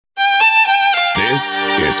This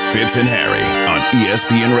is Fitz and Harry on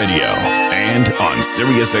ESPN Radio and on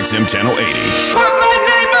SiriusXM Channel 80. Put my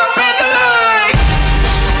name up in the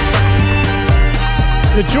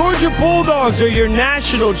line! The Georgia Bulldogs are your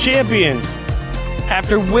national champions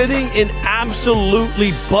after winning in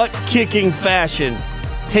absolutely butt-kicking fashion,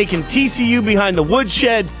 taking TCU behind the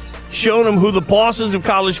woodshed, showing them who the bosses of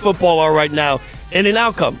college football are right now, and an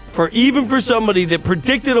outcome even for somebody that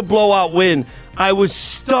predicted a blowout win. I was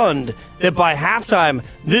stunned that by halftime,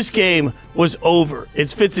 this game was over.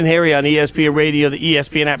 It's Fitz and Harry on ESPN Radio, the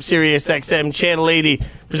ESPN app, SiriusXM, Channel 80,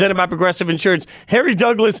 presented by Progressive Insurance. Harry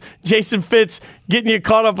Douglas, Jason Fitz, getting you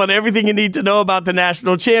caught up on everything you need to know about the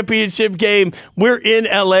national championship game. We're in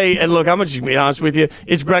L.A., and look, I'm going to be honest with you.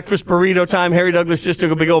 It's breakfast burrito time. Harry Douglas just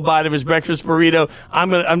took a big old bite of his breakfast burrito.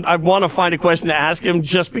 I want to find a question to ask him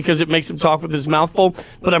just because it makes him talk with his mouth full.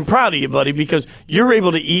 But I'm proud of you, buddy, because you're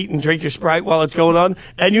able to eat and drink your Sprite while it's going on,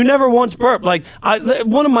 and you never once burp. Like,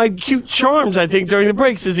 one of my cute charms, I think, during the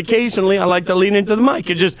breaks is occasionally I like to lean into the mic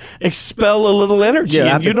and just expel a little energy.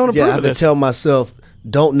 Yeah, and you don't approve I have of to this. tell myself,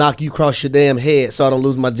 don't knock you across your damn head so I don't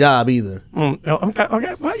lose my job either. Okay.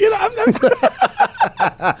 Well,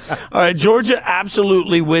 All right, Georgia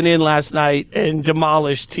absolutely went in last night and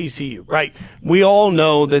demolished TCU, right? We all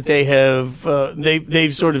know that they have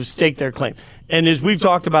they've sort of staked their claim. And as we've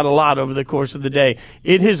talked about a lot over the course of the day,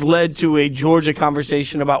 it has led to a Georgia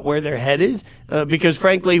conversation about where they're headed. Because,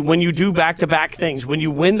 frankly, when you do back-to-back things, when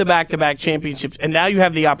you win the back-to-back championships, and now you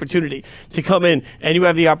have the opportunity to come in and you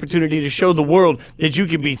have the opportunity to show the world that you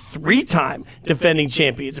can be three-time defending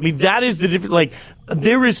champions. I mean, that is the difference. Like,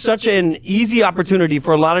 there is such an easy opportunity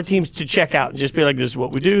for a lot of teams to check out and just be like, this is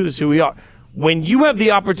what we do, this is who we are. When you have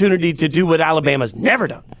the opportunity to do what Alabama's never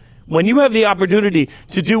done, when you have the opportunity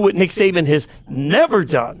to do what Nick Saban has never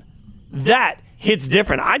done, that hits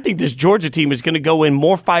different. I think this Georgia team is going to go in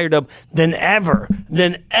more fired up than ever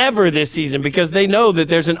this season because they know that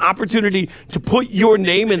there's an opportunity to put your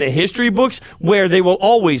name in the history books where they will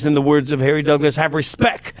always, in the words of Harry Douglas, have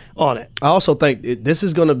respect on it. I also think this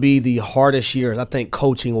is going to be the hardest year, I think,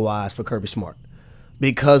 coaching-wise for Kirby Smart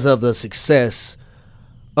because of the success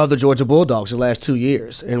of the Georgia Bulldogs the last 2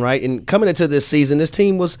 years. And coming into this season, this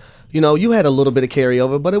team was, you had a little bit of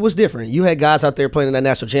carryover, but it was different. You had guys out there playing in that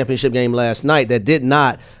national championship game last night that did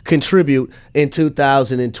not contribute in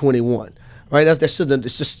 2021. Right? That's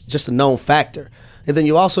just a known factor. And then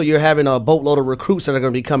you're having a boatload of recruits that are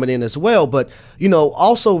going to be coming in as well. But,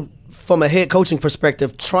 also from a head coaching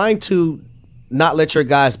perspective, trying to not let your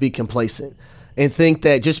guys be complacent and think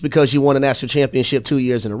that just because you won a national championship 2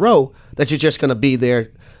 years in a row, that you're just going to be there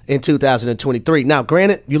in 2023. Now,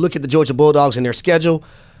 granted, you look at the Georgia Bulldogs and their schedule,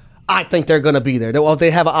 I think they're going to be there. Well, they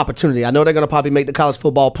have an opportunity. I know they're going to probably make the college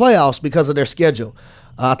football playoffs because of their schedule.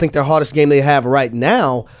 I think their hardest game they have right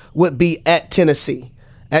now would be at Tennessee.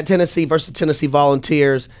 At Tennessee versus Tennessee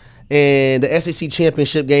Volunteers. And the SEC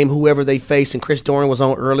championship game, whoever they face, and Chris Doran was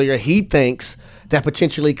on earlier, he thinks that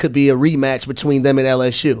potentially could be a rematch between them and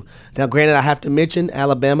LSU. Now, granted, I have to mention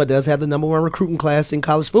Alabama does have the number one recruiting class in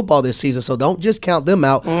college football this season, so don't just count them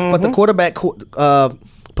out. Mm-hmm. But the quarterback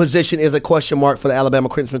position is a question mark for the Alabama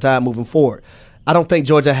Crimson Tide moving forward. I don't think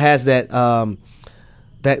Georgia has that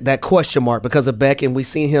that question mark because of Beck, and we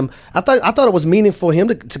seen him. I thought it was meaningful for him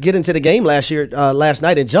to get into the game last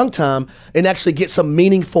night in junk time and actually get some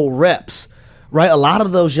meaningful reps. Right, a lot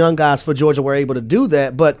of those young guys for Georgia were able to do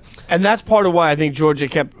that, and that's part of why I think Georgia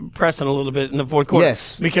kept pressing a little bit in the fourth quarter.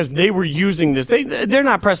 Yes, because they were using this. They're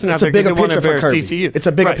not pressing out it's there because they want to embarrass Kirby. TCU. It's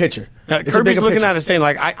a bigger picture. Kirby's looking at it saying,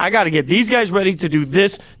 like, I got to get these guys ready to do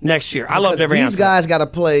this next year. I love every answer. These guys got to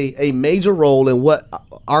play a major role in what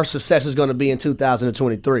our success is going to be in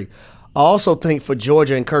 2023. I also think for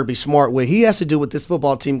Georgia and Kirby Smart, what he has to do with this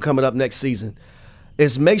football team coming up next season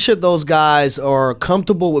is make sure those guys are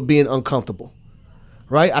comfortable with being uncomfortable.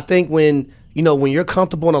 Right? I think when you're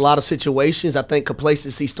comfortable in a lot of situations, I think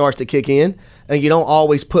complacency starts to kick in and you don't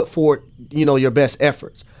always put forth, your best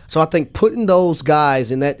efforts. So I think putting those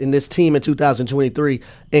guys in this team in 2023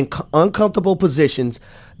 in uncomfortable positions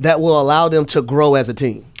that will allow them to grow as a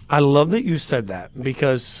team. I love that you said that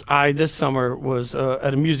because I, this summer, was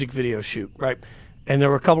at a music video shoot, right? And there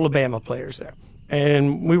were a couple of Bama players there.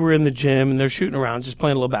 And we were in the gym and they're shooting around, just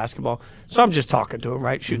playing a little basketball. So I'm just talking to them,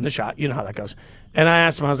 right? Shooting the shot. You know how that goes. And I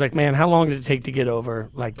asked him, I was like, man, how long did it take to get over,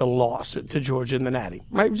 like, the loss to Georgia in the Natty?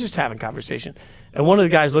 Right? We're just having conversation. And one of the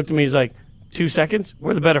guys looked at me, he's like, 2 seconds?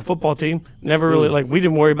 We're the better football team. Never really, we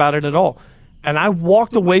didn't worry about it at all. And I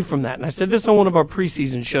walked away from that. And I said this on one of our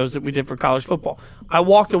preseason shows that we did for college football. I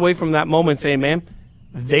walked away from that moment saying, man,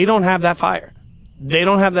 they don't have that fire. They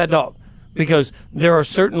don't have that dog. because there are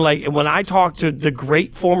certain, like, when I talk to the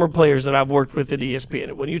great former players that I've worked with at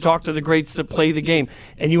ESPN, when you talk to the greats that play the game,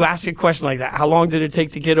 and you ask a question like that, how long did it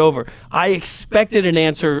take to get over? I expected an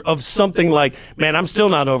answer of something like, man, I'm still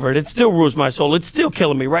not over it. It still rules my soul. It's still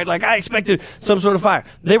killing me, right? Like, I expected some sort of fire.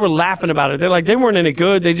 They were laughing about it. They're like, they weren't any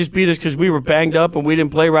good. They just beat us because we were banged up and we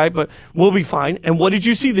didn't play right, but we'll be fine. And what did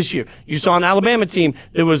you see this year? You saw an Alabama team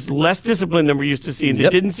that was less disciplined than we're used to seeing,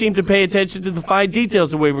 that didn't seem to pay attention to the fine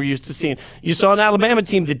details the way we're used to seeing. You saw an Alabama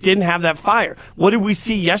team that didn't have that fire. What did we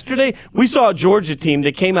see yesterday? We saw a Georgia team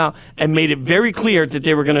that came out and made it very clear that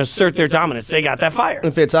they were going to assert their dominance. They got that fire.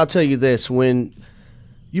 And Fitz, I'll tell you this. When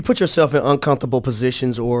you put yourself in uncomfortable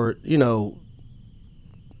positions, or, you know,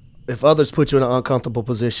 if others put you in an uncomfortable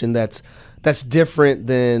position, that's different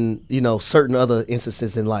than, you know, certain other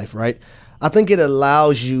instances in life, right? I think it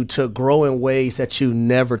allows you to grow in ways that you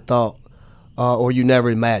never thought or you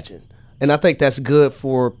never imagined. And I think that's good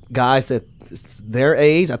for guys that their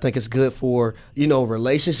age. I think it's good for, you know,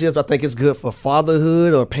 relationships. I think it's good for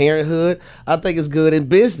fatherhood or parenthood. I think it's good in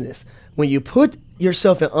business. When you put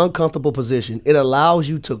yourself in uncomfortable position, it allows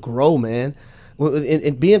you to grow, man.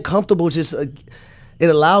 And being comfortable just it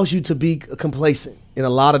allows you to be complacent in a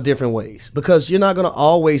lot of different ways, because you're not going to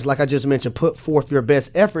always, like I just mentioned, put forth your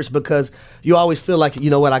best efforts, because you always feel like, you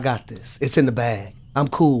know what, I got this. It's in the bag. I'm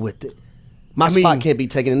cool with it. My spot can't be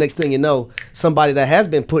taken. The next thing you know, somebody that has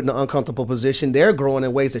been put in an uncomfortable position, they're growing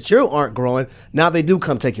in ways that you aren't growing. Now they do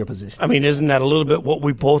come take your position. I mean, isn't that a little bit what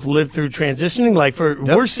we both lived through transitioning? Like,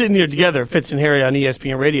 we're sitting here together, Fitz and Harry on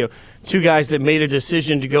ESPN Radio, two guys that made a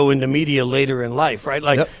decision to go into media later in life, right?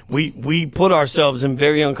 Like, we put ourselves in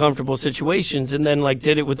very uncomfortable situations, and then, like,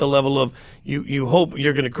 did it with the level of you hope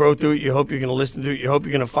you're going to grow through it, you hope you're going to listen to it, you hope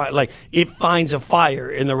you're going to find, like, it finds a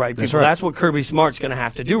fire in the right people. That's what Kirby Smart's going to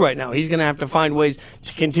have to do right now. He's going to have to find ways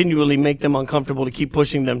to continually make them uncomfortable, to keep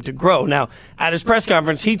pushing them to grow. Now, at his press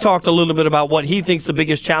conference, he talked a little bit about what he thinks the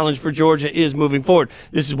biggest challenge for Georgia is moving forward.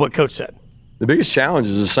 This is what Coach said. The biggest challenge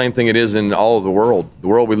is the same thing it is in all of the world. The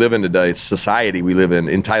world we live in today, it's society we live in,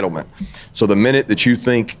 entitlement. So the minute that you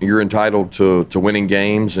think you're entitled to winning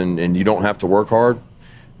games and you don't have to work hard,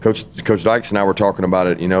 Coach Dykes and I were talking about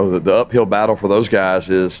it, you know, the uphill battle for those guys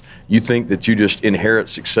is you think that you just inherit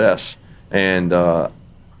success. And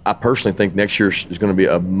I personally think next year is going to be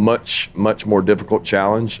a much, much more difficult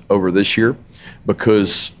challenge over this year,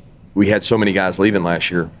 because we had so many guys leaving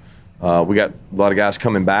last year. We got a lot of guys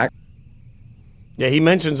coming back. Yeah, he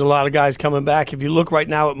mentions a lot of guys coming back. If you look right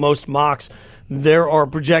now at most mocks, there are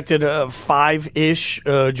projected 5-ish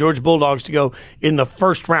Georgia Bulldogs to go in the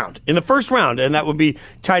first round. In the first round, and that would be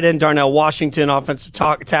tight end Darnell Washington, offensive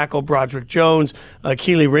tackle Broderick Jones,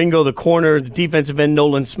 Keely Ringo, the corner, the defensive end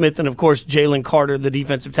Nolan Smith, and, of course, Jalen Carter, the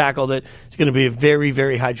defensive tackle that is going to be a very,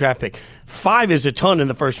 very high draft pick. 5 is a ton in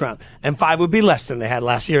the first round, and 5 would be less than they had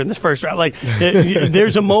last year in this first round. Like,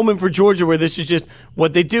 there's a moment for Georgia where this is just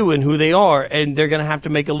what they do and who they are, and they're going to have to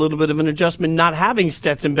make a little bit of an adjustment, not having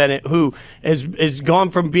Stetson Bennett, who has gone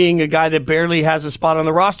from being a guy that barely has a spot on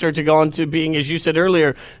the roster to gone to being, as you said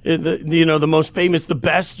earlier, the most famous, the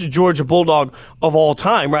best Georgia Bulldog of all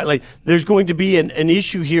time, right? Like, there's going to be an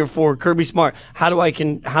issue here for Kirby Smart. How do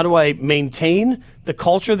I maintain the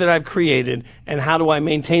culture that I've created, and how do I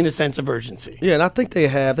maintain a sense of urgency? Yeah, and I think they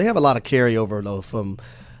have a lot of carryover, though, from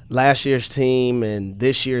last year's team and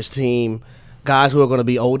this year's team, guys who are going to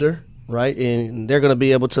be older, right? And they're going to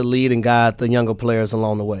be able to lead and guide the younger players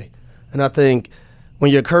along the way. And I think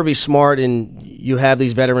when you're Kirby Smart and you have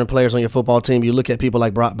these veteran players on your football team, you look at people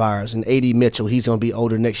like Brock Bowers and A.D. Mitchell. He's going to be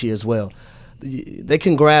older next year as well. They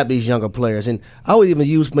can grab these younger players. And I would even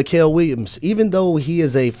use Mikael Williams. Even though he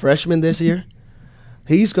is a freshman this year,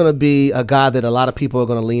 he's going to be a guy that a lot of people are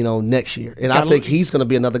going to lean on next year. And I think he's going to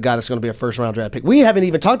be another guy that's going to be a first-round draft pick. We haven't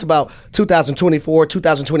even talked about 2024,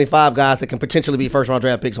 2025 guys that can potentially be first-round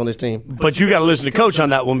draft picks on this team. But you got to listen to Coach on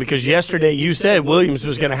that one, because yesterday you said Williams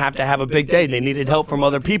was going to have a big day. They needed help from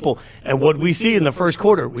other people. And what we see in the first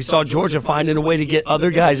quarter, we saw Georgia finding a way to get other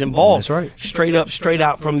guys involved. That's right. Straight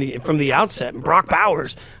out from the outset. And Brock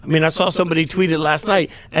Bowers, I mean, I saw somebody tweet it last night,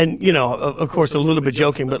 and, you know, of course, a little bit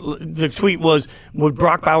joking, but the tweet was, would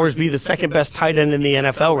Brock Bowers be the second best tight end in the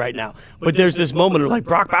NFL right now? But there's this moment of, like,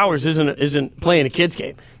 Brock Bowers isn't playing a kid's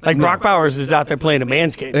game. Like, no. Brock Bowers is out there playing a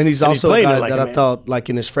man's game. And he's also a guy that I thought, like,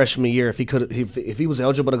 in his freshman year, if he was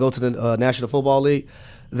eligible to go to the National Football League,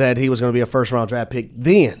 that he was going to be a first-round draft pick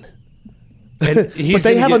then. But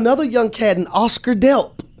they have another young cat in Oscar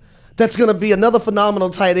Delp that's going to be another phenomenal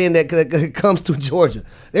tight end that comes to Georgia.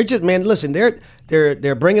 They're just, man, listen,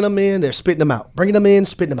 they're bringing them in, they're spitting them out. Bringing them in,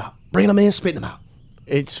 spitting them out. Bringing them in, spitting them out.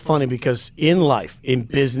 It's funny because in life, in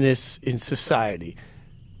business, in society,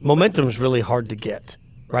 momentum is really hard to get,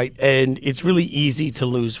 right? And it's really easy to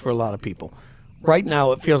lose for a lot of people. Right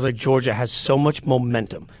now, it feels like Georgia has so much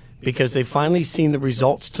momentum because they've finally seen the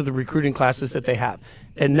results to the recruiting classes that they have.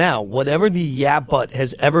 And now, whatever the but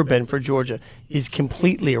has ever been for Georgia is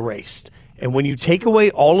completely erased. And when you take away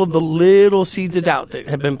all of the little seeds of doubt that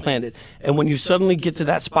have been planted, and when you suddenly get to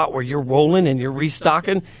that spot where you're rolling and you're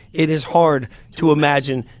restocking, it is hard to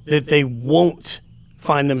imagine that they won't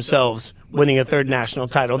find themselves winning a third national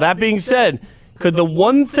title. That being said, could the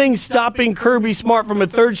one thing stopping Kirby Smart from a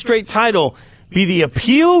third straight title be the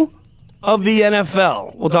appeal of the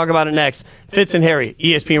NFL? We'll talk about it next. Fitz and Harry,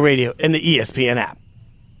 ESPN Radio, and the ESPN app.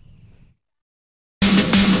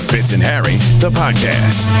 Fitz and Harry, the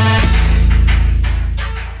podcast.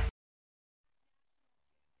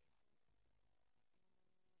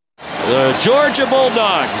 The Georgia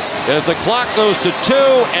Bulldogs, as the clock goes to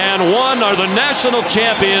 2-1, are the national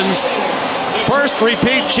champions. First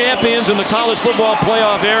repeat champions in the college football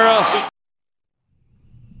playoff era.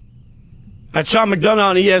 That's Sean McDonough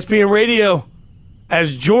on ESPN Radio.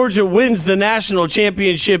 As Georgia wins the national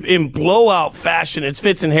championship in blowout fashion, it's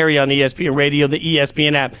Fitz and Harry on ESPN Radio, the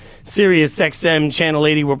ESPN app, Sirius XM Channel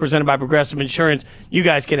 80. We're presented by Progressive Insurance. You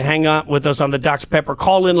guys can hang out with us on the Dr. Pepper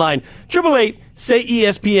call-in line,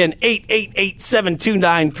 888-SAY-ESPN,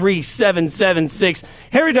 888-729-3776.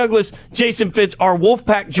 Harry Douglas, Jason Fitz, our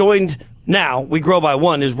Wolfpack joined now. We grow by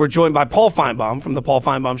one, as we're joined by Paul Feinbaum from the Paul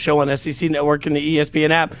Feinbaum Show on SEC Network and the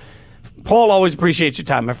ESPN app. Paul, always appreciate your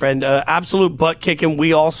time, my friend. Absolute butt kicking.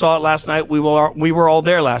 We all saw it last night. We were all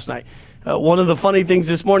there last night. One of the funny things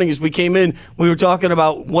this morning is we came in, we were talking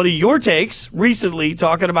about one of your takes recently,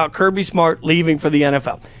 talking about Kirby Smart leaving for the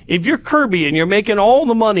NFL. If you're Kirby and you're making all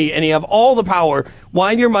the money and you have all the power,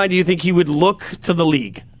 why in your mind do you think he would look to the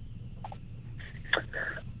league?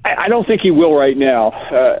 I don't think he will right now.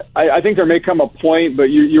 I think there may come a point,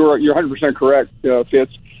 but you're 100% correct,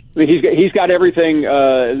 Fitz. I mean, he's got everything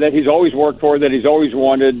that he's always worked for, that he's always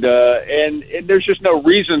wanted, and there's just no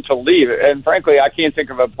reason to leave. And frankly, I can't think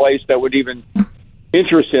of a place that would even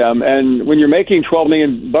interest him. And when you're making $12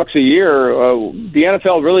 million a year, the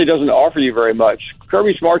NFL really doesn't offer you very much.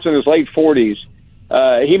 Kirby Smart's in his late 40s.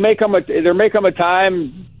 There may come a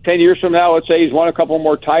time 10 years from now, let's say he's won a couple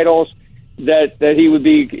more titles, that he would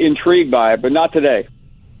be intrigued by it, but not today.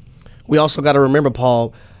 We also got to remember,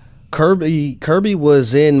 Paul, Kirby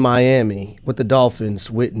was in Miami with the Dolphins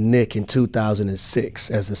with Nick in 2006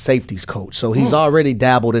 as the safeties coach. So he's already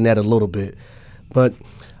dabbled in that a little bit. But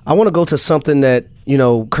I want to go to something that,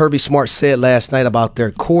 Kirby Smart said last night about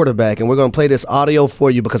their quarterback, and we're going to play this audio for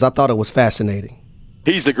you because I thought it was fascinating.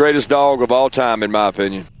 He's the greatest dog of all time, in my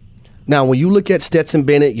opinion. Now, when you look at Stetson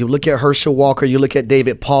Bennett, you look at Herschel Walker, you look at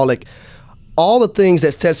David Pollack, all the things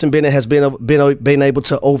that Stetson Bennett has been able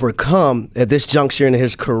to overcome at this juncture in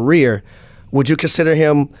his career, would you consider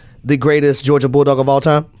him the greatest Georgia Bulldog of all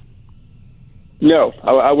time? No,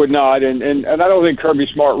 I would not, and I don't think Kirby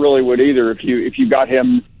Smart really would either. If you got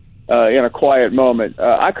him in a quiet moment,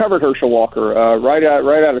 I covered Herschel Walker right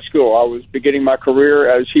out of school. I was beginning my career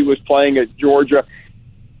as he was playing at Georgia,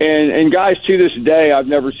 and guys, to this day, I've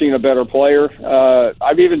never seen a better player.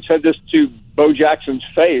 I've even said this to Bo Jackson's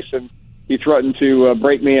face, and he threatened to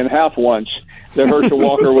break me in half once, that Herschel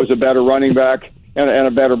Walker was a better running back and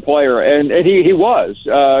a better player. And he was.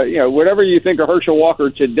 Whatever you think of Herschel Walker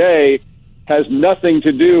today has nothing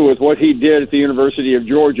to do with what he did at the University of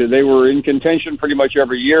Georgia. They were in contention pretty much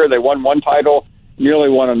every year. They won one title, nearly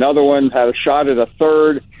won another one, had a shot at a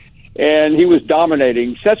third, and he was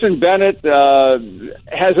dominating. Stetson Bennett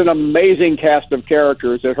has an amazing cast of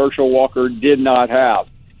characters that Herschel Walker did not have.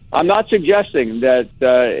 I'm not suggesting that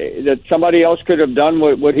somebody else could have done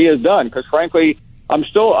what he has done, because frankly, I'm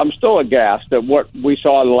still aghast at what we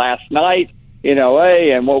saw last night in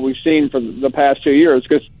LA and what we've seen for the past 2 years,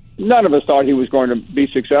 because none of us thought he was going to be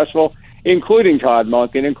successful, including Todd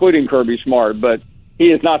Monk and including Kirby Smart. But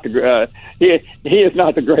he is not he is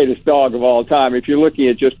not the greatest dog of all time if you're looking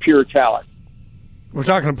at just pure talent. We're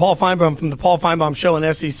talking to Paul Feinbaum from the Paul Feinbaum Show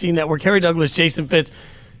on SEC Network. Harry Douglas, Jason Fitz.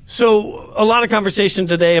 So a lot of conversation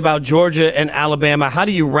today about Georgia and Alabama. How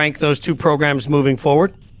do you rank those two programs moving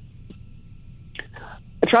forward?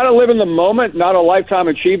 I try to live in the moment, not a lifetime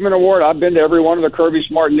achievement award. I've been to every one of the Kirby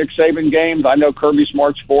Smart and Nick Saban games. I know Kirby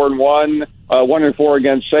Smart's 4-1, 1-4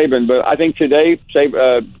 against Saban, but I think today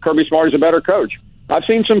Kirby Smart is a better coach. I've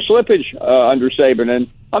seen some slippage under Saban, and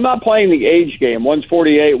I'm not playing the age game. One's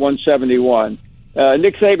 48, one's 71.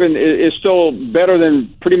 Nick Saban is still better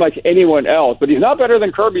than pretty much anyone else, but he's not better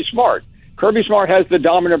than Kirby Smart. Kirby Smart has the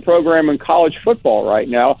dominant program in college football right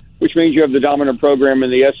now, which means you have the dominant program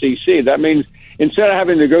in the SEC. That means instead of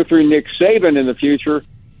having to go through Nick Saban in the future,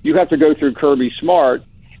 you have to go through Kirby Smart.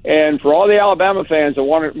 And for all the Alabama fans that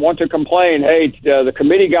want to complain, hey, the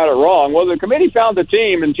committee got it wrong. Well, the committee found the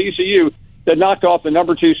team in TCU that knocked off the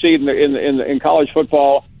number 2 seed in college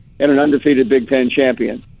football and an undefeated Big Ten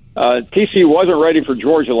champion. TCU wasn't ready for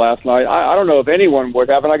Georgia last night. I don't know if anyone would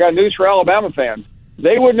have, and I got news for Alabama fans.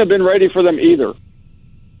 They wouldn't have been ready for them either.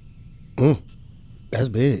 That's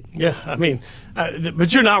big. Yeah, I mean,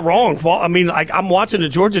 but you're not wrong. I mean, like, I'm watching the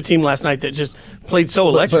Georgia team last night that just played so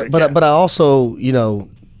electric. But I also,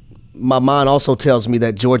 my mind also tells me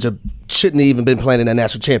that Georgia shouldn't have even been playing in that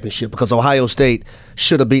national championship because Ohio State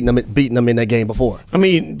should have beaten them in that game before. I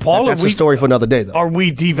mean, Paul, that's a story for another day, though. Are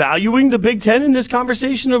we devaluing the Big Ten in this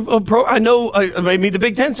conversation of pro? I know. I mean, the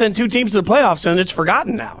Big Ten sent 2 teams to the playoffs, and it's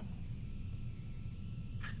forgotten now.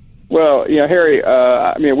 Well, Harry,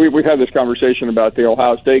 I mean, we've had this conversation about the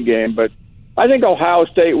Ohio State game, but I think Ohio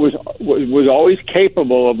State was always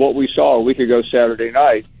capable of what we saw a week ago Saturday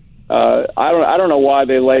night. I don't know why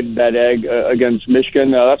they laid that egg against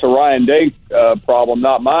Michigan. That's a Ryan Day problem,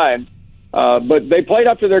 not mine. But they played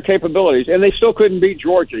up to their capabilities, and they still couldn't beat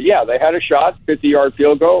Georgia. Yeah, they had a shot, 50-yard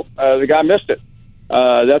field goal. The guy missed it.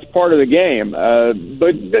 That's part of the game.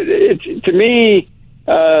 But to me,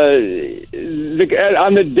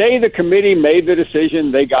 on the day the committee made the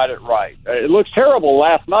decision, they got it right. It looks terrible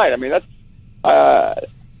last night. I mean, that's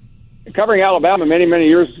covering Alabama many, many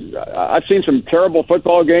years. I've seen some terrible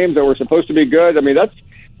football games that were supposed to be good. I mean,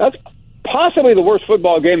 that's possibly the worst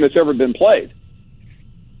football game that's ever been played.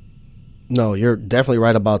 No, you're definitely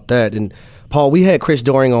right about that. And Paul, we had Chris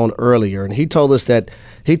Doering on earlier, and he told us that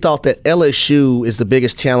he thought that LSU is the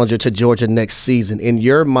biggest challenger to Georgia next season. In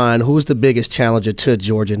your mind, who's the biggest challenger to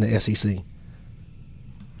Georgia in the SEC?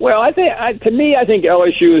 Well, I think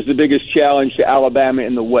LSU is the biggest challenge to Alabama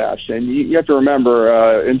in the West. And you have to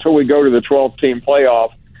remember, until we go to the 12-team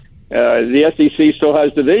playoff, the SEC still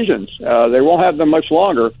has divisions. They won't have them much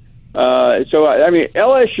longer. So, I mean,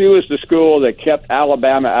 LSU is the school that kept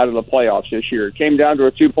Alabama out of the playoffs this year. It came down to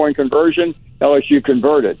a 2-point conversion. LSU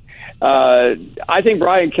converted. I think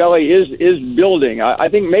Brian Kelly is building. I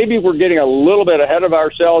think maybe we're getting a little bit ahead of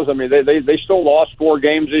ourselves. I mean, they still lost 4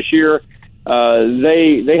 games this year.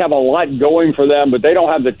 They have a lot going for them, but they don't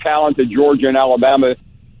have the talent that Georgia and Alabama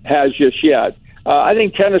has just yet. I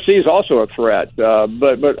think Tennessee is also a threat,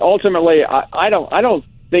 but ultimately, I don't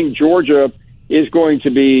think Georgia is going to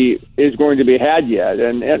be had yet,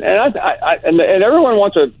 and everyone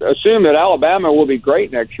wants to assume that Alabama will be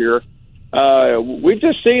great next year. We've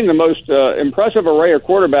just seen the most impressive array of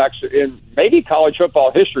quarterbacks in maybe college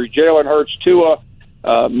football history: Jalen Hurts, Tua,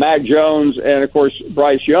 Mac Jones, and of course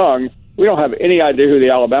Bryce Young. We don't have any idea who the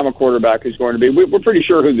Alabama quarterback is going to be. We're pretty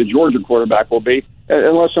sure who the Georgia quarterback will be,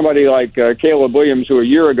 unless somebody like Caleb Williams, who a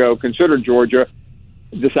year ago considered Georgia,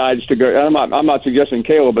 decides to go. I'm not suggesting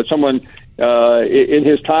Caleb, but someone in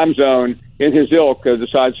his time zone, in his ilk,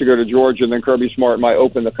 decides to go to Georgia, and then Kirby Smart might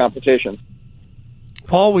open the competition.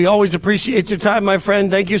 Paul, we always appreciate your time, my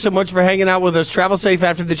friend. Thank you so much for hanging out with us. Travel safe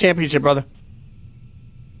after the championship, brother.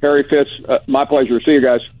 Harry Fitz, my pleasure. See you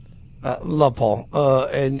guys. Love Paul.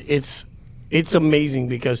 And it's amazing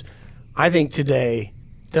because I think today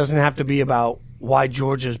doesn't have to be about why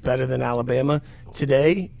Georgia's better than Alabama.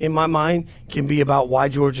 Today, in my mind, can be about why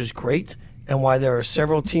Georgia's great and why there are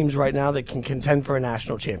several teams right now that can contend for a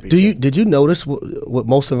national championship. Did you notice what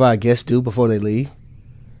most of our guests do before they leave?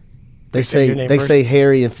 They say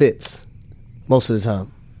Harry and Fitz most of the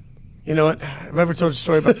time. You know what? I've ever told you a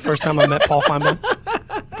story about the first time I met Paul Feinbaum?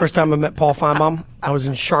 First time I met Paul Feinbaum, I was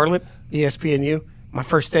in Charlotte, ESPNU, my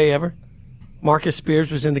first day ever. Marcus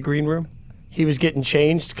Spears was in the green room. He was getting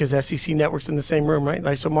changed because SEC Network's in the same room, right?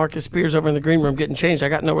 Like, so Marcus Spears over in the green room getting changed. I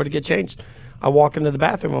got nowhere to get changed. I walk into the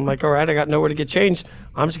bathroom. I'm like, all right, I got nowhere to get changed.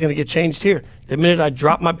 I'm just going to get changed here. The minute I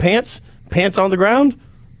drop my pants on the ground,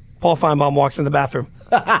 Paul Feinbaum walks in the bathroom.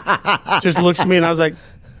 Just looks at me, and I was like,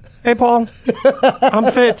 hey, Paul,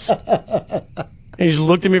 I'm Fitz. And he just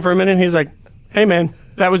looked at me for a minute, and he's like, hey, man.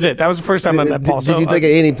 That was it. That was the first time I met Paul. Did you think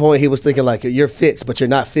at any point he was thinking like, you're Fitz, but you're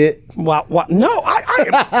not fit? What? No,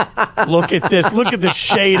 I look at this. Look at the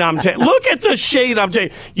shade I'm taking. Look at the shade I'm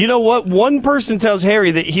taking. You know what? One person tells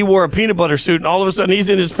Harry that he wore a peanut butter suit, and all of a sudden he's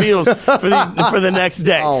in his feels for the next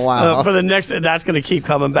day. Oh, wow. That's going to keep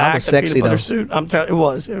coming back. That was sexy, peanut butter though. Suit. I'm telling it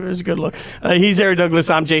was a good look. He's Harry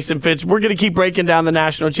Douglas. I'm Jason Fitz. We're going to keep breaking down the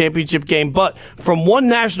national championship game, but from one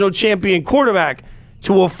national champion quarterback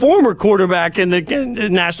to a former quarterback and the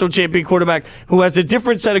national champion quarterback who has a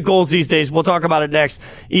different set of goals these days. We'll talk about it next.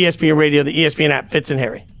 ESPN Radio, the ESPN app, Fitz and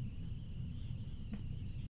Harry.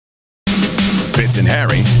 Fitz and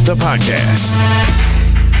Harry, the podcast.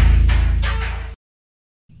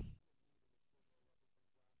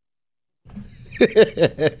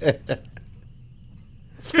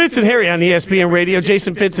 It's Fitz and Harry on ESPN Radio.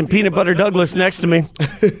 Jason Fitz and Peanut Butter Douglas next to me.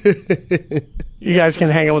 You guys can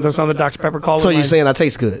hang out with us on the Dr. Pepper call. So you're saying I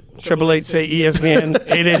taste good? 888 say ESPN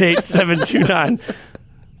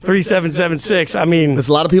 888-729-3776. I mean, there's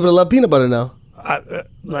a lot of people that love peanut butter now. I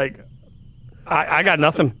got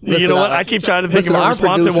nothing. Listen, you know what? I keep trying to think of a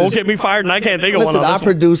response that won't get me fired, and I can't think of one. Our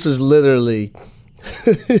producers literally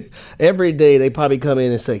every day they probably come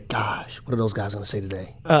in and say, "Gosh, what are those guys going to say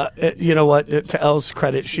today?" You know what? To Elle's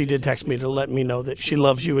credit, she did text me to let me know that she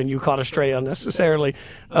loves you and you caught a stray unnecessarily.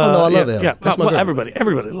 I love Elle. Yeah, That's my girl.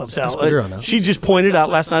 everybody loves Elle. That's my girl now. She just pointed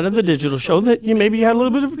out last night on the digital show that you maybe had a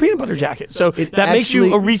little bit of a peanut butter jacket, so that makes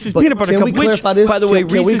you a Reese's peanut butter cup. Which, by the way,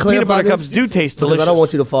 Reese's peanut butter cups do taste delicious. I don't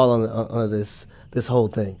want you to fall on this whole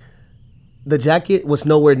thing. The jacket was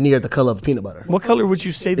nowhere near the color of peanut butter. What color would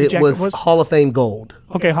you say the jacket was? It was Hall of Fame gold.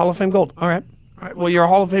 Okay, Hall of Fame gold. All right. Well, you're a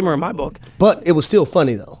Hall of Famer in my book. But it was still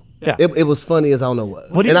funny, though. Yeah. It was funny as I don't know what.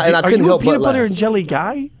 And I couldn't help but laugh. Are you a peanut butter and jelly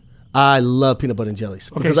guy? I love peanut butter and jellies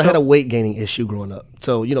because I had a weight gaining issue growing up.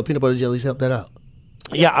 So, peanut butter and jellies helped that out.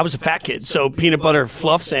 Yeah, I was a fat kid, so peanut butter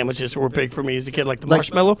fluff sandwiches were big for me as a kid, like the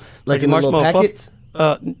marshmallow. Like in the little packets?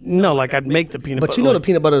 No, like I'd make the peanut butter. But you know the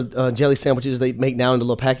peanut butter jelly sandwiches they make now in the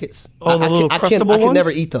little packets? Oh, the little crustable ones? I can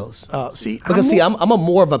never eat those. I'm a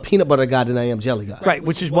more of a peanut butter guy than I am jelly guy. Right,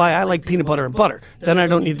 which is why I like peanut butter and butter. Then I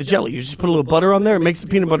don't need the jelly. You just put a little butter on there. It makes the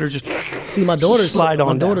peanut butter just see my daughter's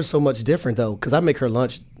so much different though because I make her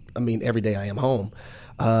lunch. Every day I am home,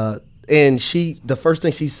 and the first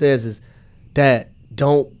thing she says is, "Dad,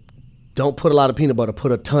 don't put a lot of peanut butter.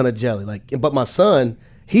 Put a ton of jelly." But my son.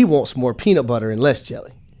 He wants more peanut butter and less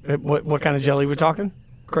jelly. What kind of jelly we're talking?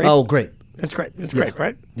 Grape? Oh, grape. It's grape. It's grape,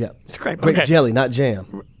 right? Yeah. It's grape. Grape jelly, not jam.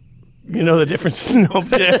 You know the difference? No,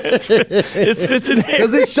 it's Fitz and Harry.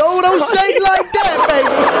 Because it sure don't shake like that, baby.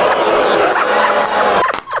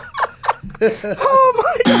 Oh,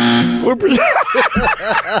 my God.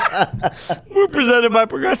 We're presented by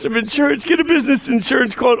Progressive Insurance. Get a business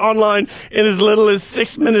insurance quote online in as little as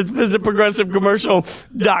 6 minutes. Visit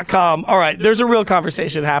ProgressiveCommercial.com. All right, there's a real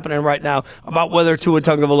conversation happening right now about whether Tua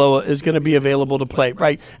Tagovailoa is going to be available to play,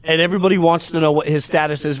 right? And everybody wants to know what his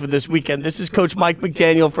status is for this weekend. This is Coach Mike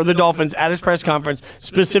McDaniel for the Dolphins at his press conference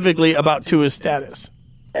specifically about Tua's status.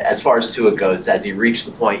 As far as Tua goes, has he reached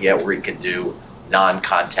the point yet where he can do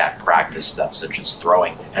non-contact practice stuff such as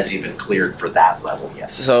throwing? Has he been cleared for that level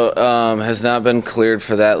yet? So has not been cleared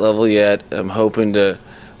for that level yet. I'm hoping to,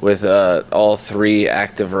 with all three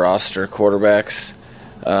active roster quarterbacks,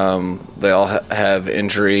 they all have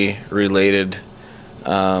injury-related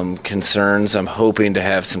concerns. I'm hoping to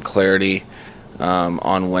have some clarity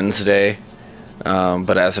on Wednesday,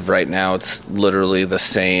 but as of right now, it's literally the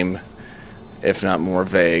same, if not more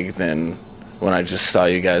vague than when I just saw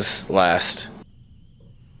you guys last.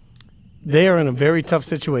 They are in a very tough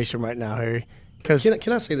situation right now, Harry.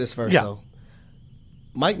 Can I say this first, though?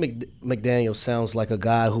 Mike McDaniel sounds like a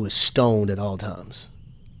guy who is stoned at all times.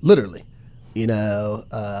 Literally. We're going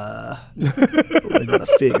to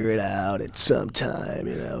figure it out at some time,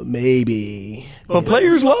 maybe. Well,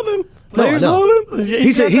 players love him. Players love him.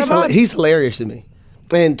 He's hilarious to me.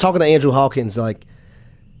 And talking to Andrew Hawkins,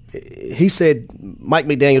 he said Mike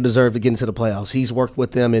McDaniel deserved to get into the playoffs. He's worked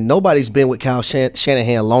with them, and nobody's been with Kyle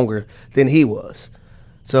Shanahan longer than he was.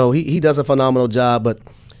 So he does a phenomenal job, but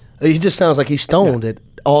he just sounds like he's stoned at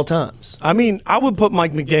all times. I would put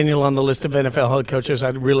Mike McDaniel on the list of NFL head coaches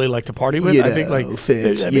I'd really like to party with. I think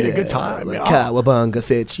Fitz, that'd be a good time. Cowabunga,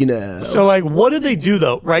 Fitz, So what do they do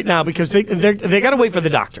though right now? Because they got to wait for the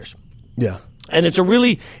doctors. Yeah. And it's a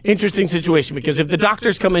really interesting situation because if the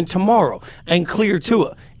doctors come in tomorrow and clear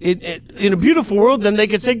Tua, in a beautiful world, then they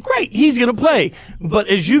could say, great, he's going to play. But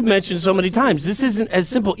as you've mentioned so many times, this isn't as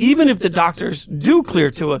simple. Even if the doctors do clear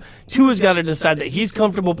Tua, Tua's got to decide that he's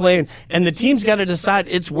comfortable playing, and the team's got to decide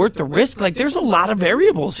it's worth the risk. There's a lot of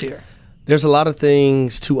variables here. There's a lot of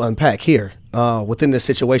things to unpack here within this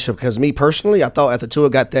situation because me personally, I thought after Tua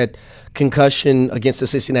got that concussion against the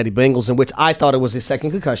Cincinnati Bengals, in which I thought it was his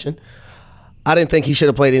second concussion, I didn't think he should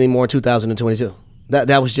have played anymore in 2022.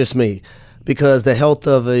 That was just me, because the health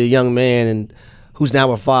of a young man and who's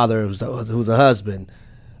now a father, who's a husband,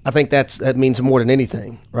 I think that means more than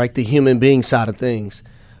anything, right? The human being side of things.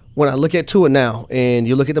 When I look at Tua now, and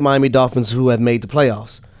you look at the Miami Dolphins who have made the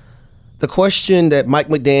playoffs, the question that Mike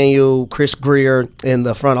McDaniel, Chris Grier, and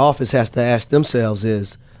the front office has to ask themselves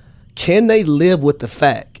is, can they live with the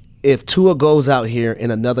fact if Tua goes out here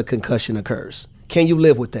and another concussion occurs? Can you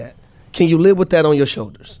live with that? Can you live with that on your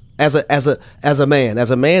shoulders as a man,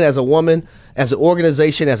 as a woman, as an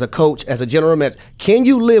organization, as a coach, as a general manager? Can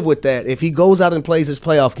you live with that if he goes out and plays his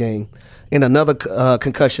playoff game and another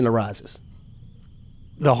concussion arises?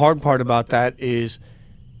 The hard part about that is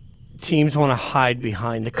teams want to hide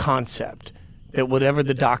behind the concept that whatever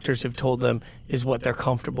the doctors have told them is what they're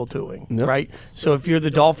comfortable doing, right? So if you're the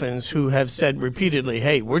Dolphins, who have said repeatedly,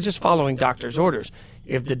 hey, we're just following doctors' orders,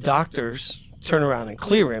 if the doctors turn around and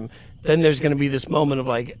clear him, then there's going to be this moment of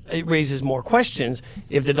like, it raises more questions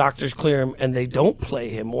if the doctors clear him and they don't play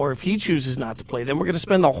him, or if he chooses not to play. Then we're going to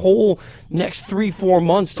spend the whole next 3-4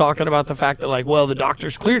 months talking about the fact that, like, well, the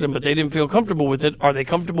doctors cleared him, but they didn't feel comfortable with it. Are they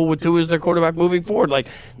comfortable with Tua as their quarterback moving forward? Like,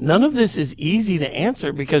 none of this is easy to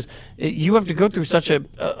answer because you have to go through such a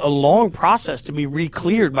long process to be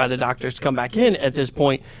re-cleared by the doctors to come back in at this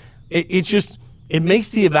point. It's just... It makes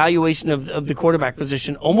the evaluation of the quarterback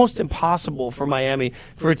position almost impossible for Miami,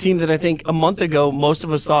 for a team that I think a month ago most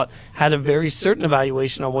of us thought had a very certain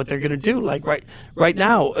evaluation on what they're going to do. Like right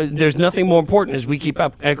now, there's nothing more important, as we keep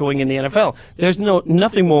echoing in the NFL. There's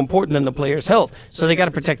nothing more important than the player's health. So they got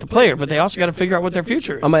to protect the player, but they also got to figure out what their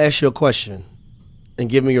future is. I'm going to ask you a question and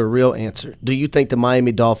give me your real answer. Do you think the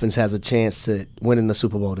Miami Dolphins has a chance to win in the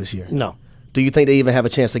Super Bowl this year? No. Do you think they even have a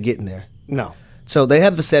chance of getting there? No. So they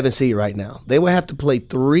have the 7th seed right now. They will have to play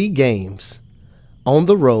 3 games on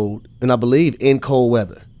the road, and I believe in cold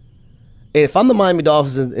weather. If I'm the Miami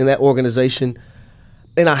Dolphins in that organization,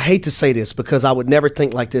 and I hate to say this because I would never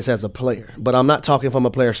think like this as a player, but I'm not talking from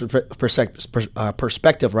a player's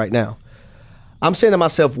perspective right now. I'm saying to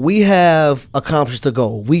myself, we have accomplished a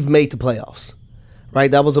goal. We've made the playoffs,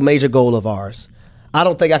 right? That was a major goal of ours. I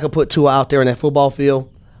don't think I could put Tua out there in that football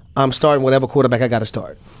field. I'm starting whatever quarterback I got to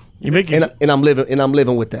start. And I'm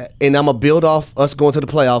living with that. And I'm gonna build off us going to the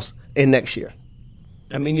playoffs in next year.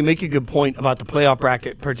 I mean, you make a good point about the playoff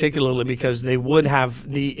bracket, particularly because they would have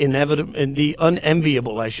the inevitable and the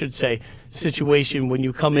unenviable, I should say, situation when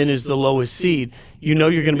you come in as the lowest seed. You know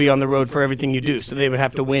you're going to be on the road for everything you do. So they would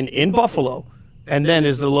have to win in Buffalo, and then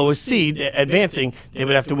as the lowest seed advancing, they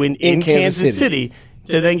would have to win in Kansas City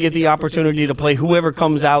to then get the opportunity to play whoever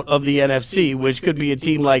comes out of the NFC, which could be a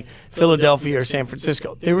team like Philadelphia or San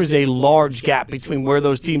Francisco. There is a large gap between where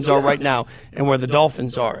those teams are right now and where the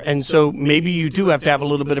Dolphins are. And so maybe you do have to have a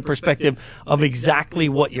little bit of perspective of exactly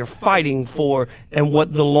what you're fighting for and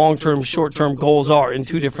what the long-term, short-term goals are in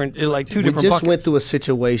two different buckets. We just went through a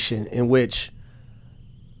situation in which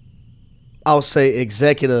I'll say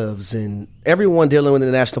executives and everyone dealing with the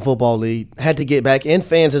National Football League had to get back, and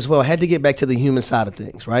fans as well, had to get back to the human side of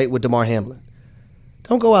things, right, with Damar Hamlin.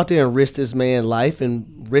 Don't go out there and risk this man's life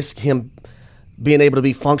and risk him being able to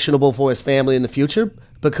be functionable for his family in the future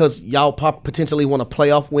because y'all potentially want a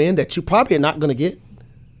playoff win that you probably are not going to get.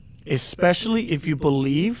 Especially if you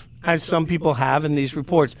believe, as some people have in these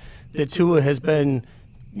reports, that Tua has been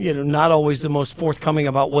not always the most forthcoming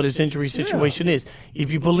about what his injury situation is.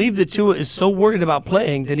 If you believe that Tua is so worried about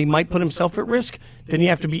playing that he might put himself at risk, then you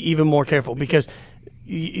have to be even more careful because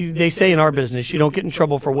they say in our business, you don't get in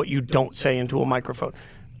trouble for what you don't say into a microphone.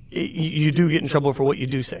 You do get in trouble for what you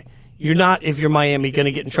do say. You're not, if you're Miami, going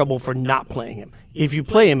to get in trouble for not playing him. If you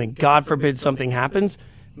play him and God forbid something happens,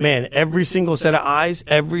 man, every single set of eyes,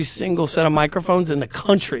 every single set of microphones in the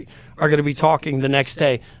country are going to be talking the next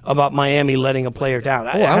day about Miami letting a player down.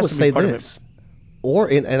 I would say this.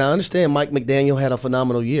 And I understand Mike McDaniel had a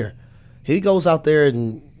phenomenal year. He goes out there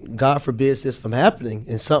and God forbids this from happening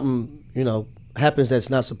and something, happens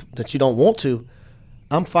that you don't want to.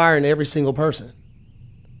 I'm firing every single person.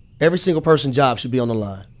 Every single person's job should be on the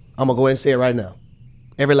line. I'm going to go ahead and say it right now.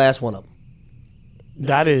 Every last one of them.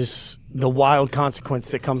 That is the wild consequence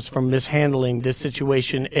that comes from mishandling this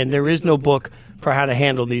situation, and there is no book for how to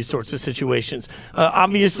handle these sorts of situations.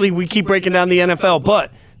 Obviously, we keep breaking down the NFL,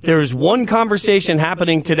 but there is one conversation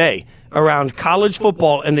happening today around college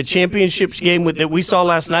football and the championships game that we saw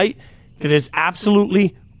last night that is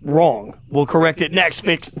absolutely wrong. We'll correct it next.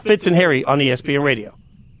 Fitz and Harry on ESPN Radio.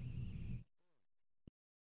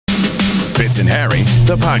 Fitz and Harry,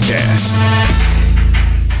 the podcast.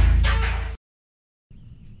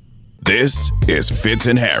 This is Fitz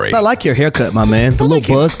and Harry. I like your haircut, my man. The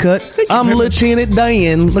little buzz cut. I'm Lieutenant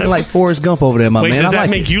Dan, looking like Forrest Gump over there, my man. Does that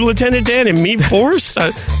make you Lieutenant Dan and me Forrest?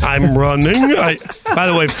 I'm running. By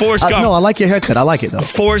the way, Forrest Gump. No, I like your haircut. I like it, though.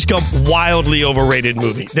 Forrest Gump, wildly overrated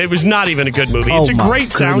movie. It was not even a good movie. It's a great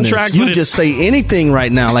soundtrack. You just say anything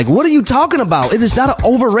right now. Like, what are you talking about? It is not an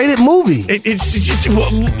overrated movie.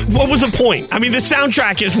 What was the point? I mean, the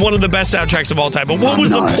soundtrack is one of the best soundtracks of all time, but what was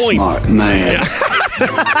the point? Smart man. Yeah.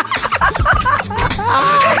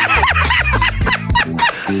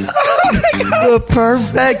 Oh my The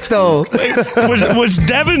perfecto. Was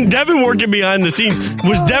Devin working behind the scenes?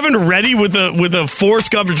 Was Devin ready with a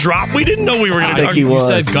Forrest Gump drop? We didn't know we were going to talk. You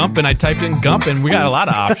said Gump, and I typed in Gump, and we got a lot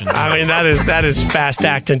of options. I mean, that is fast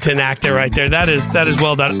acting to actor right there. That is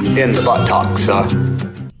well done. In the buttocks,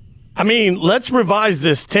 I mean, let's revise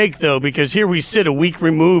this take, though, because here we sit a week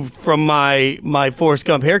removed from my Forrest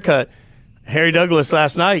Gump haircut. Harry Douglas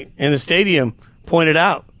last night in the stadium pointed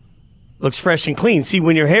out, looks fresh and clean. See,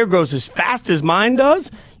 when your hair grows as fast as mine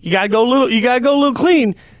does, you gotta go a little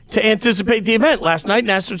clean to anticipate the event. Last night,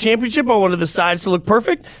 national championship, I wanted the sides to look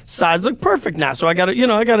perfect. Sides look perfect now, so I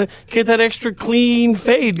gotta get that extra clean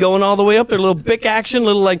fade going all the way up there. A little Bic action,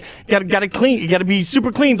 gotta clean. You gotta be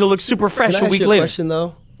super clean to look super fresh Can I a week ask you later. A question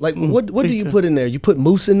though. Like, what do you put in there? You put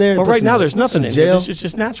mousse in there? Well, right now there's nothing in there. Gel? It's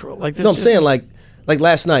just natural. No, I'm saying like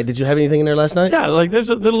last night. Did you have anything in there last night? Yeah, like there's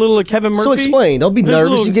a little Kevin Murphy. So explain. Don't be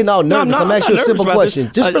nervous. You're getting all nervous. I'm asking you a simple question.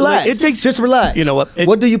 Just relax. Just relax. You know what?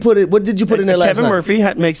 What did you put in there last Kevin night? Murphy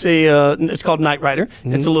makes a. It's called Night Rider.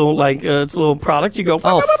 Mm-hmm. It's a little product. You go.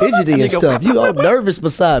 Oh, fidgety and stuff. You all nervous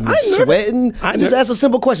beside me, sweating. I just asked a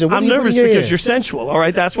simple question. I'm nervous because you're sensual. All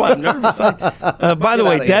right, that's why I'm nervous. By the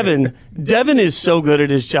way, Devin is so good at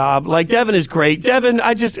his job. Like, Devin is great. Devin,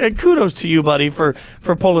 kudos to you, buddy, for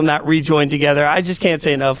pulling that rejoin together. I just can't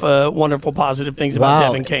say enough wonderful, positive things about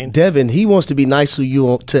Devin Kane. Devin, he wants to be nice to you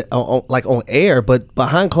on air, but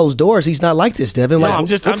behind closed doors, he's not like this, Devin. I'm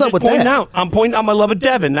just pointing out. I'm pointing out my love of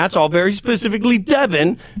Devin. That's all. Very specifically,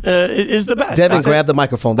 Devin is the best. Devin, grab the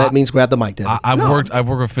microphone. That means grab the mic, Devin. I've worked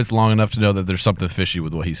with Fitz long enough to know that there's something fishy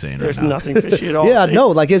with what he's saying There's right now. nothing fishy at all. Yeah, I know.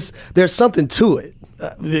 Like, there's something to it.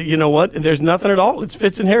 You know what? There's nothing at all. It's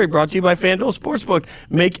Fitz and Harry, brought to you by FanDuel Sportsbook.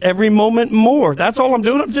 Make every moment more. That's all I'm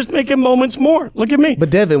doing. I'm just making moments more. Look at me. But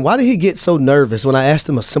Devin, why did he get so nervous when I asked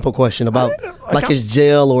him a simple question about his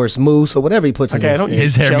gel or his mousse or whatever he puts in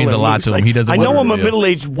his hair means a lot to him. He doesn't. I know I'm a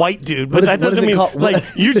middle-aged white dude, but that doesn't mean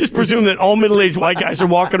you just presume that all middle-aged white guys are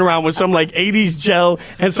walking around with some 80s gel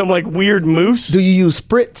and some weird mousse. Do you use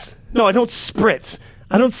spritz? No, I don't spritz.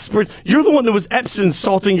 You're the one that was Epsom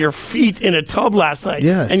salting your feet in a tub last night.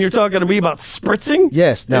 Yes. And you're talking to me about spritzing?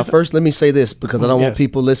 Yes. Now, first, let me say this because I don't want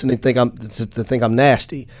people listening to think I'm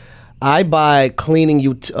nasty. I buy cleaning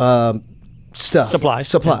stuff.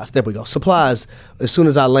 Supplies. Yeah. There we go. Supplies as soon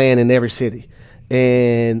as I land in every city.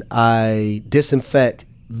 And I disinfect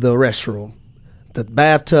the restroom, the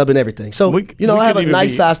bathtub, and everything. So, I have a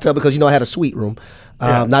nice size tub because, I had a suite room.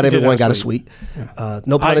 Not everyone got a suite.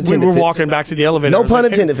 No pun intended. We were walking back to the elevator. No pun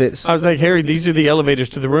intended, Fitz. I was like, Harry, these are the elevators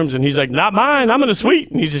to the rooms. And he's like, not mine. I'm in a suite.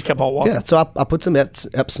 And he just kept on walking. Yeah, so I put some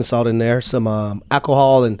Epsom salt in there, some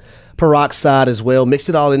alcohol and peroxide as well, mixed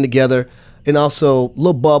it all in together, and also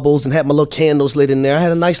little bubbles and had my little candles lit in there. I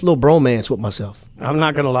had a nice little bromance with myself. I'm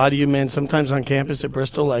not going to lie to you, man. Sometimes on campus at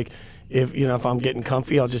Bristol, if I'm getting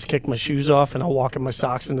comfy, I'll just kick my shoes off and I'll walk in my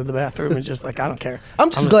socks into the bathroom and just I don't care. I'm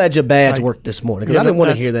glad your badge worked this morning because I didn't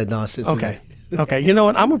want to hear that nonsense. Okay. Okay, you know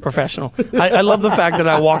what? I'm a professional. I love the fact that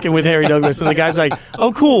I walk in with Harry Douglas and the guy's like,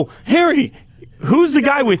 oh, cool. Harry, who's the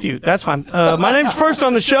guy with you? That's fine. My name's first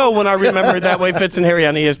on the show when I remember it that way. Fitz and Harry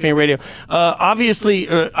on ESPN Radio. Obviously,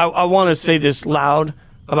 I want to say this loud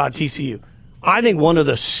about TCU. I think one of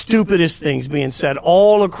the stupidest things being said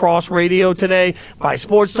all across radio today by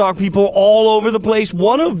sports talk people all over the place,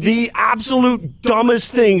 one of the absolute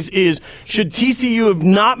dumbest things is, should TCU have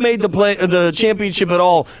not made the championship at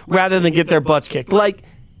all rather than get their butts kicked?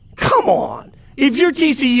 Come on. If you're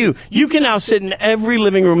TCU, you can now sit in every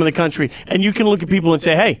living room in the country and you can look at people and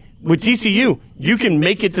say, hey, with TCU, you can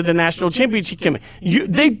make it to the national championship game.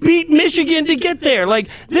 They beat Michigan to get there.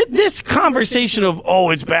 This conversation of,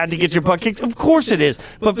 it's bad to get your butt kicked, of course it is.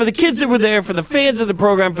 But for the kids that were there, for the fans of the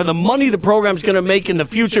program, for the money the program's going to make in the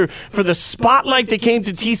future, for the spotlight that came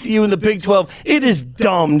to TCU in the Big 12, it is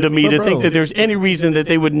dumb to me to think that there's any reason that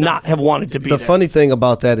they would not have wanted to be there. The funny thing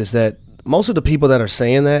about that is that most of the people that are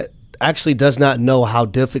saying that actually does not know how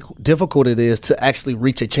difficult it is to actually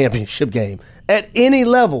reach a championship game at any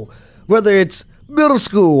level, whether it's middle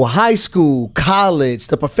school, high school, college,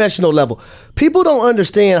 the professional level. People don't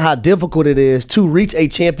understand how difficult it is to reach a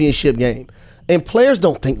championship game. And players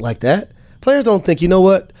don't think like that. Players don't think, you know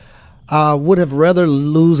what, I would have rather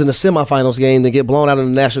lose in a semifinals game than get blown out in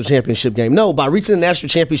the national championship game. No, by reaching the national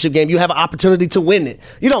championship game, you have an opportunity to win it.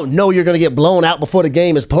 You don't know you're going to get blown out before the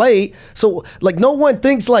game is played. So, no one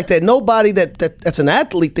thinks like that. Nobody that's an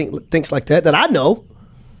athlete thinks like that I know.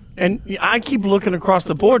 And I keep looking across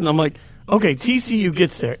the board, and I'm like, Okay, TCU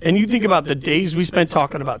gets there, and you think about the days we spent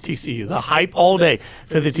talking about TCU, the hype all day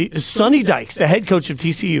for Sonny Dykes, the head coach of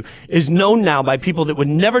TCU, is known now by people that would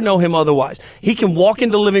never know him otherwise. He can walk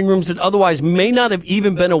into living rooms that otherwise may not have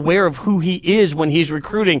even been aware of who he is when he's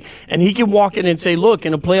recruiting, and he can walk in and say, look,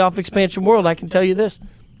 in a playoff expansion world, I can tell you this.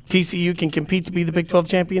 TCU can compete to be the Big 12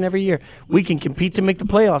 champion every year. We can compete to make the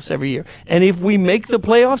playoffs every year. And if we make the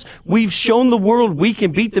playoffs, we've shown the world we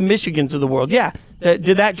can beat the Michigans of the world. Yeah.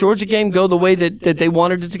 Did that Georgia game go the way that they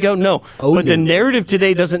wanted it to go? No. But the narrative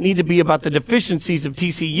today doesn't need to be about the deficiencies of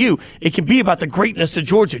TCU. It can be about the greatness of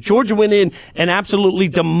Georgia. Georgia went in and absolutely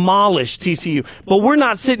demolished TCU. But we're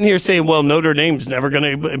not sitting here saying, well, Notre Dame's never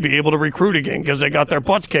going to be able to recruit again because they got their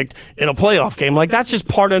butts kicked in a playoff game. Like, that's just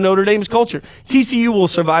part of Notre Dame's culture. TCU will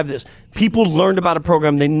survive this. People learned about a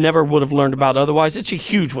program they never would have learned about otherwise. It's a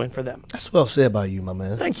huge win for them. That's well said by you, my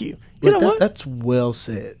man. Thank you. You know what? That's well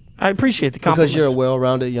said. I appreciate the compliments. Because you're a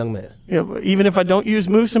well-rounded young man. Yeah, even if I don't use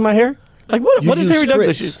mousse in my hair? Like, what does Harry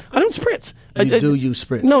Douglas use? I don't spritz. You do use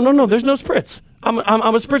spritz. No, there's no spritz. I'm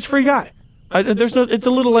a spritz-free guy. It's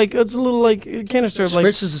a little like a canister of like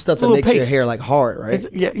spritz is the stuff that makes paste. your hair like hard, right?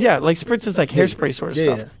 Yeah, like spritz is like hairspray sort of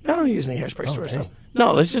stuff. I don't use any hairspray sort of stuff.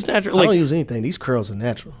 No, it's just natural. I don't use anything. These curls are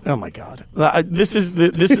natural. Oh my God, this is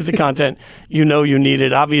the content you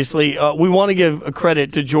needed. Obviously, we want to give a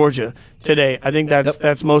credit to Georgia today. I think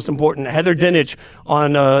that's most important. Heather Dinich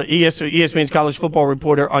on ESPN's college football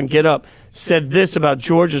reporter on Get Up said this about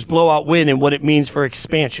Georgia's blowout win and what it means for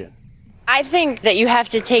expansion. I think that you have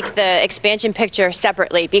to take the expansion picture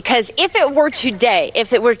separately, because if it were today,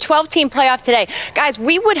 if it were 12-team playoff today, guys,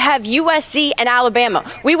 we would have USC and Alabama.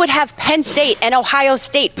 We would have Penn State and Ohio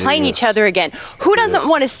State playing each other again. Who doesn't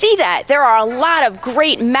want to see that? There are a lot of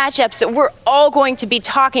great matchups that we're all going to be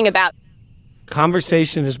talking about.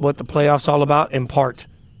 Conversation is what the playoffs all about, in part.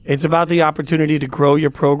 It's about the opportunity to grow your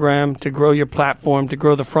program, to grow your platform, to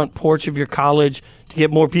grow the front porch of your college, to get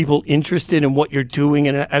more people interested in what you're doing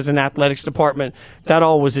as an athletics department. That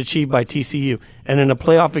all was achieved by TCU. And in a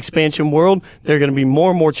playoff expansion world, there are going to be more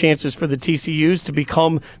and more chances for the TCUs to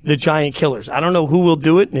become the giant killers. I don't know who will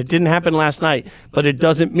do it, and it didn't happen last night, but it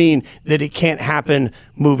doesn't mean that it can't happen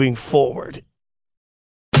moving forward.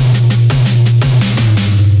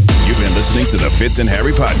 You've been listening to the Fitz and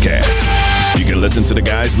Harry podcast. You can listen to the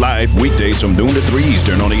guys live weekdays from noon to 3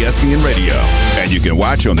 Eastern on ESPN Radio. And you can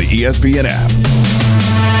watch on the ESPN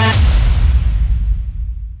app.